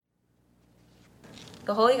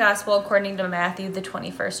The Holy Gospel according to Matthew, the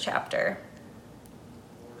 21st chapter.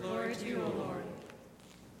 Glory to you, O Lord.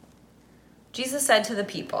 Jesus said to the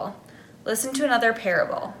people, "Listen to another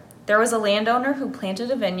parable. There was a landowner who planted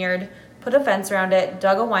a vineyard, put a fence around it,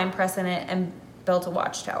 dug a winepress in it, and built a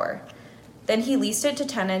watchtower. Then he leased it to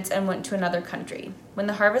tenants and went to another country. When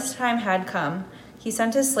the harvest time had come, he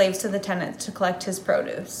sent his slaves to the tenants to collect his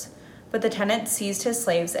produce. But the tenants seized his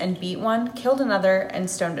slaves and beat one, killed another, and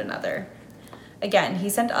stoned another. Again, he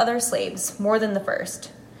sent other slaves, more than the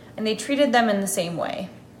first, and they treated them in the same way.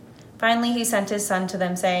 Finally, he sent his son to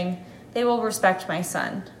them, saying, 'They will respect my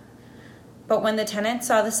son.' But when the tenants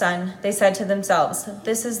saw the son, they said to themselves,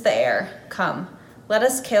 'This is the heir. Come, let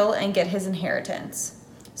us kill and get his inheritance.'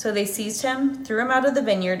 So they seized him, threw him out of the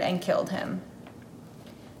vineyard, and killed him.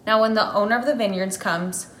 Now when the owner of the vineyards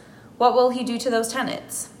comes, what will he do to those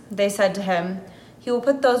tenants?" They said to him, "He will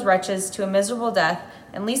put those wretches to a miserable death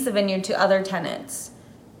and lease the vineyard to other tenants,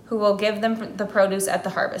 who will give them the produce at the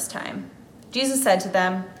harvest time." Jesus said to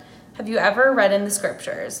them, "Have you ever read in the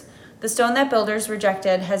scriptures, 'The stone that builders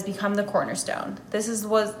rejected has become the cornerstone. This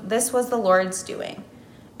was the Lord's doing,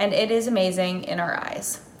 and it is amazing in our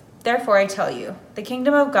eyes.' Therefore I tell you, the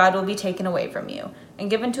kingdom of God will be taken away from you and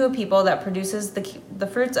given to a people that produces the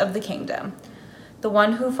fruits of the kingdom. The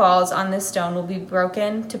one who falls on this stone will be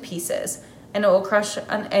broken to pieces, and it will crush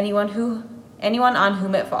on anyone on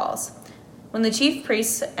whom it falls." When the chief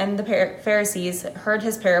priests and the Pharisees heard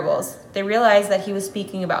his parables, they realized that he was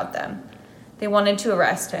speaking about them. They wanted to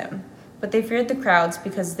arrest him, but they feared the crowds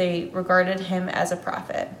because they regarded him as a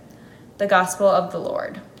prophet. The Gospel of the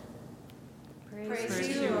Lord. Praise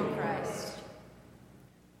to you, O Christ.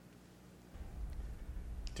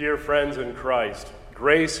 Dear friends in Christ,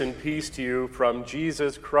 grace and peace to you from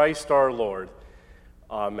Jesus Christ our Lord.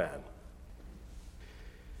 Amen.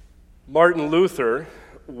 Martin Luther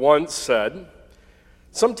once said,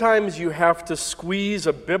 "Sometimes you have to squeeze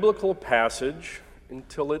a biblical passage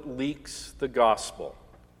until it leaks the gospel."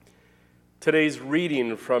 Today's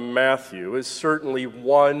reading from Matthew is certainly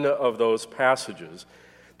one of those passages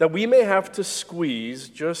that we may have to squeeze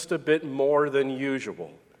just a bit more than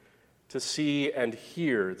usual to see and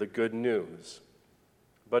hear the good news.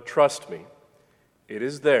 But trust me, it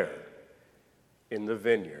is there in the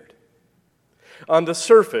vineyard. On the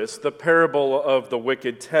surface, the parable of the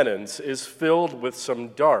wicked tenants is filled with some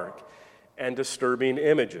dark and disturbing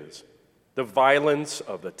images. The violence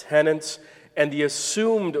of the tenants and the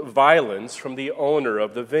assumed violence from the owner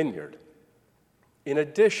of the vineyard. In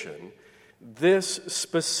addition, this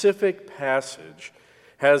specific passage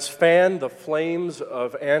has fanned the flames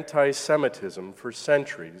of anti-Semitism for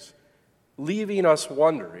centuries, leaving us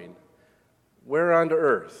wondering, where on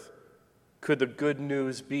earth could the good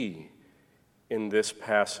news be in this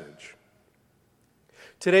passage?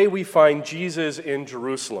 Today we find Jesus in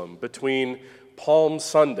Jerusalem between Palm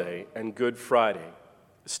Sunday and Good Friday,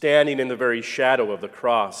 standing in the very shadow of the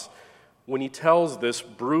cross when he tells this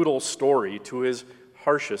brutal story to his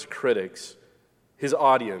harshest critics, his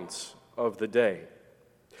audience of the day.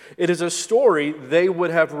 It is a story they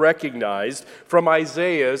would have recognized from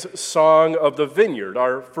Isaiah's Song of the Vineyard,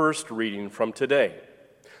 our first reading from today.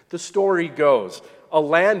 The story goes, a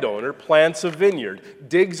landowner plants a vineyard,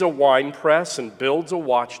 digs a wine press, and builds a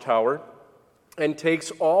watchtower, and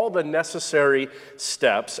takes all the necessary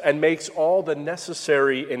steps and makes all the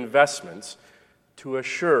necessary investments to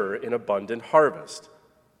assure an abundant harvest.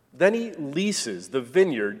 Then he leases the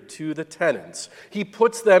vineyard to the tenants. He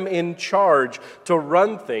puts them in charge to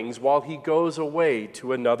run things while he goes away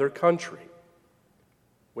to another country.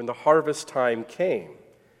 When the harvest time came,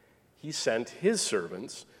 he sent his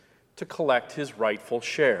servants to collect his rightful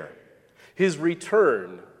share, his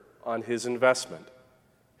return on his investment.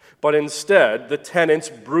 But instead, the tenants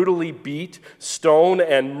brutally beat, stone,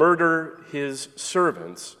 and murder his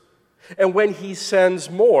servants. And when he sends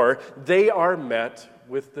more, they are met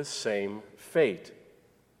with the same fate.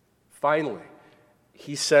 Finally,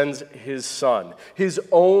 he sends his son, his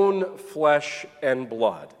own flesh and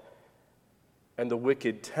blood, and the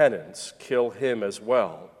wicked tenants kill him as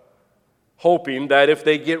well, hoping that if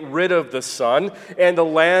they get rid of the son and the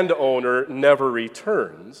landowner never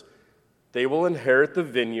returns, they will inherit the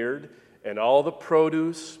vineyard and all the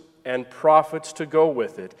produce and profits to go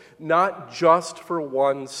with it, not just for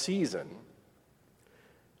one season,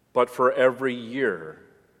 but for every year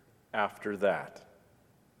after that.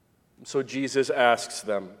 So Jesus asks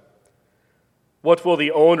them, what will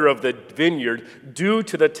the owner of the vineyard do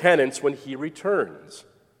to the tenants when he returns?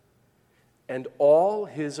 And all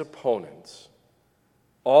his opponents,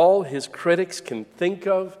 all his critics can think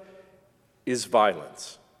of is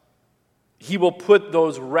violence. He will put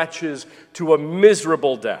those wretches to a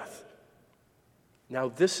miserable death. Now,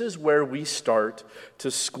 this is where we start to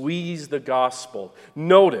squeeze the gospel.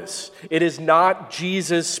 Notice, it is not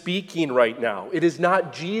Jesus speaking right now. It is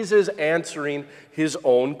not Jesus answering his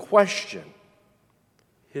own question.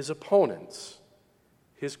 His opponents,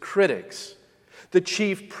 his critics, the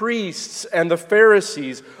chief priests and the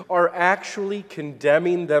Pharisees are actually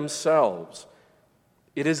condemning themselves.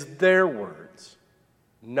 It is their words,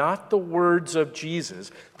 not the words of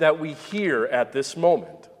Jesus, that we hear at this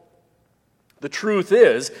moment. The truth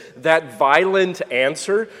is that violent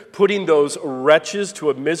answer, putting those wretches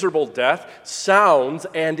to a miserable death, sounds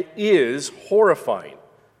and is horrifying.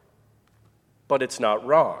 But it's not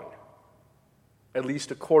wrong. At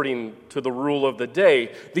least according to the rule of the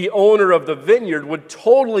day, the owner of the vineyard would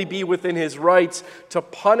totally be within his rights to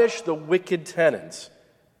punish the wicked tenants,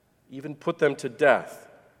 even put them to death,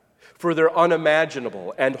 for their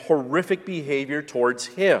unimaginable and horrific behavior towards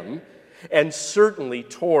him, and certainly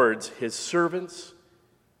towards his servants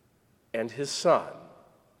and his son.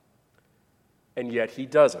 And yet he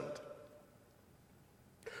doesn't.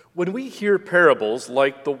 When we hear parables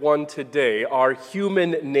like the one today, our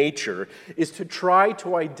human nature is to try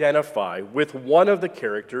to identify with one of the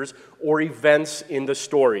characters or events in the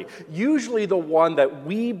story, usually the one that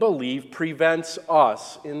we believe presents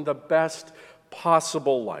us in the best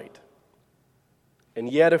possible light. And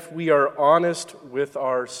yet, if we are honest with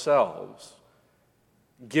ourselves,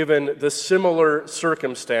 given the similar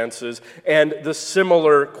circumstances and the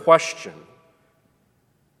similar question,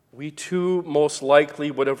 we too most likely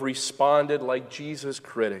would have responded like Jesus'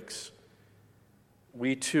 critics.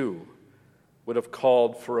 We too would have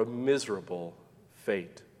called for a miserable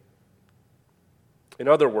fate. In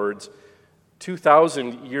other words,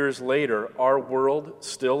 2,000 years later, our world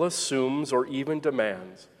still assumes or even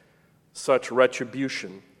demands such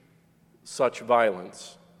retribution, such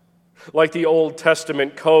violence. Like the Old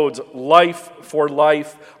Testament codes, life for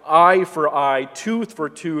life, eye for eye, tooth for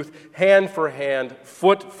tooth, hand for hand,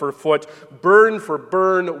 foot for foot, burn for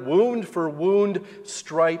burn, wound for wound,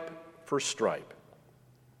 stripe for stripe.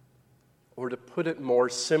 Or to put it more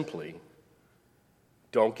simply,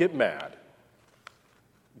 don't get mad,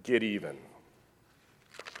 get even.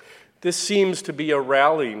 This seems to be a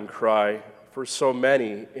rallying cry for so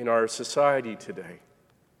many in our society today,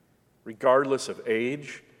 regardless of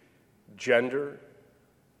age, gender,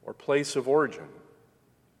 or place of origin.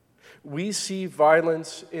 We see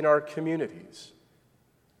violence in our communities.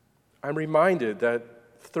 I'm reminded that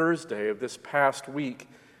Thursday of this past week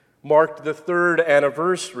marked the 3rd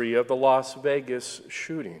anniversary of the Las Vegas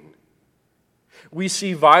shooting. We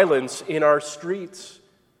see violence in our streets,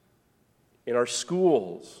 in our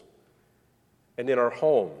schools, and in our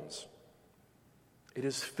homes. It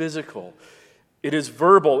is physical, it is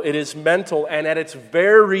verbal, it is mental, and at its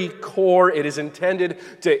very core, it is intended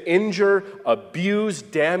to injure, abuse,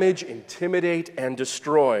 damage, intimidate, and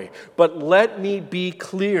destroy. But let me be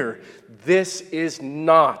clear, this is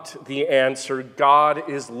not the answer God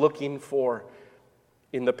is looking for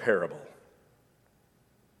in the parable,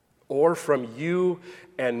 or from you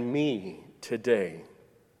and me today.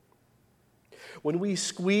 When we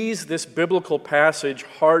squeeze this biblical passage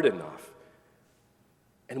hard enough,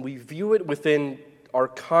 and we view it within our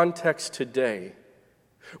context today,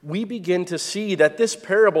 we begin to see that this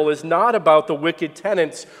parable is not about the wicked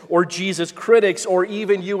tenants or Jesus' critics or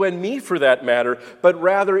even you and me for that matter, but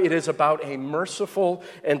rather it is about a merciful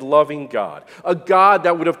and loving God, a God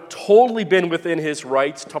that would have totally been within his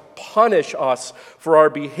rights to punish us for our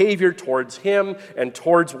behavior towards him and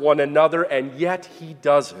towards one another, and yet he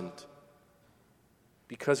doesn't,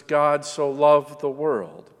 because God so loved the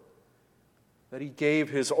world that he gave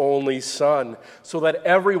his only Son, so that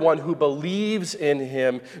everyone who believes in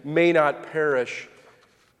him may not perish,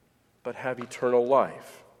 but have eternal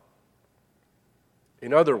life.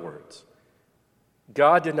 In other words,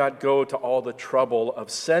 God did not go to all the trouble of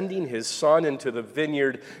sending his Son into the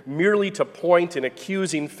vineyard merely to point an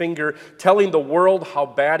accusing finger, telling the world how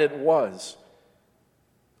bad it was.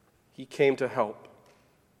 He came to help,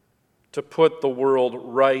 to put the world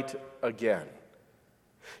right again.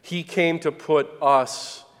 He came to put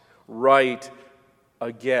us right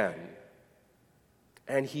again.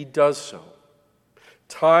 And he does so.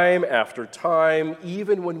 Time after time,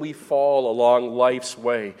 even when we fall along life's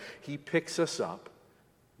way, he picks us up,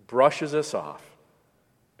 brushes us off,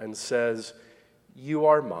 and says, "You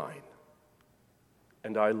are mine,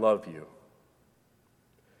 and I love you."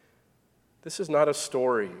 This is not a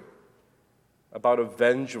story about a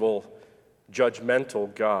vengeful,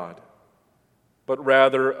 judgmental God, but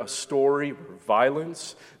rather a story where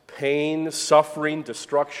violence, pain, suffering,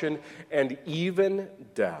 destruction, and even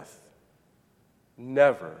death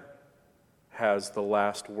never has the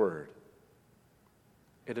last word.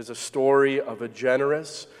 It is a story of a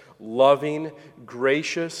generous, loving,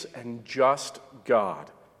 gracious, and just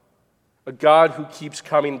God. A God who keeps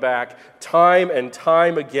coming back time and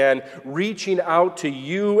time again, reaching out to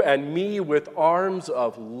you and me with arms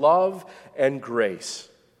of love and grace.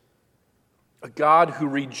 A God who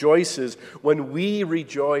rejoices when we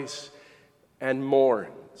rejoice and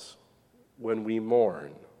mourns when we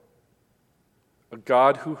mourn. A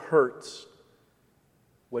God who hurts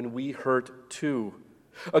when we hurt too.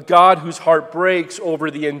 A God whose heart breaks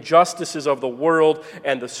over the injustices of the world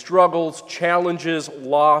and the struggles, challenges,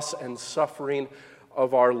 loss, and suffering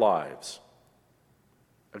of our lives.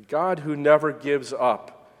 A God who never gives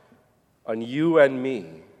up on you and me,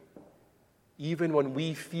 even when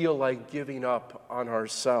we feel like giving up on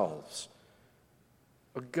ourselves.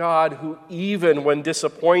 A God who, even when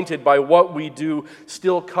disappointed by what we do,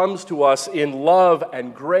 still comes to us in love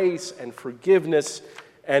and grace and forgiveness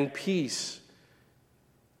and peace.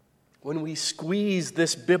 When we squeeze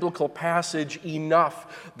this biblical passage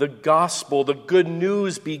enough, the gospel, the good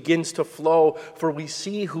news begins to flow, for we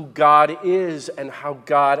see who God is and how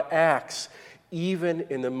God acts, even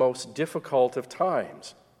in the most difficult of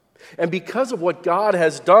times. And because of what God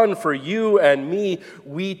has done for you and me,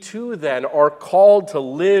 we too then are called to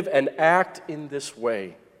live and act in this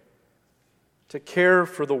way, to care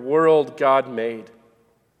for the world God made,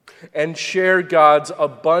 and share God's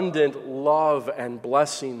abundant love and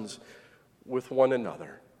blessings with one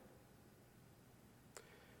another.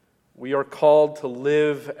 We are called to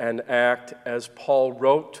live and act as Paul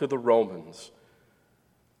wrote to the Romans.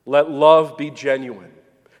 Let love be genuine.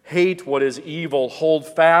 Hate what is evil. Hold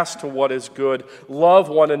fast to what is good. Love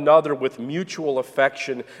one another with mutual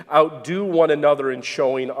affection. Outdo one another in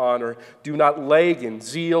showing honor. Do not lag in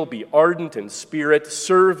zeal. Be ardent in spirit.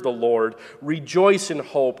 Serve the Lord. Rejoice in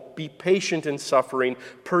hope. Be patient in suffering.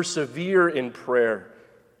 Persevere in prayer.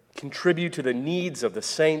 Contribute to the needs of the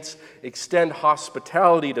saints. Extend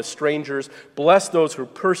hospitality to strangers. Bless those who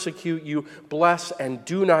persecute you. Bless and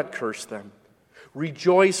do not curse them.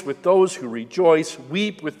 Rejoice with those who rejoice.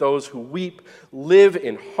 Weep with those who weep. Live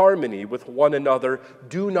in harmony with one another.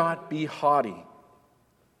 Do not be haughty,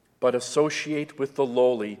 but associate with the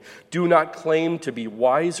lowly. Do not claim to be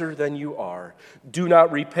wiser than you are. Do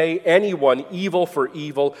not repay anyone evil for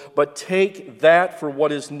evil, but take that for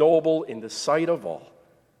what is noble in the sight of all.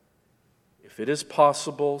 If it is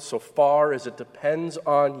possible, so far as it depends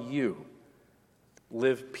on you,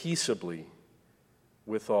 live peaceably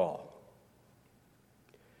with all.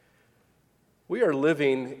 We are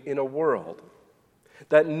living in a world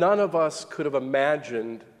that none of us could have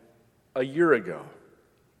imagined a year ago.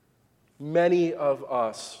 Many of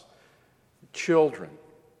us, children,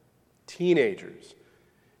 teenagers,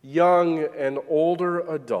 young and older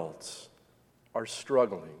adults, are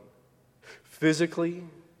struggling physically,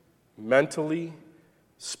 mentally,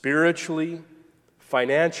 spiritually,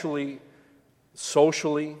 financially,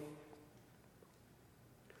 socially.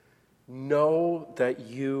 Know that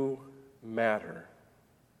you matter.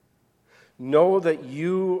 Know that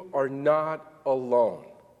you are not alone.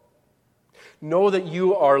 Know that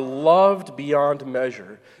you are loved beyond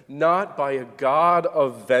measure, not by a God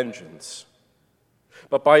of vengeance,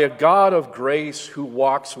 but by a God of grace who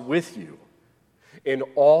walks with you in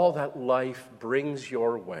all that life brings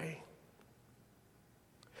your way.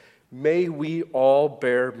 May we all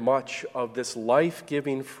bear much of this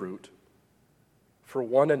life-giving fruit for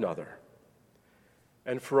one another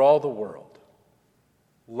and for all the world.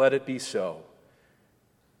 Let it be so.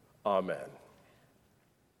 Amen.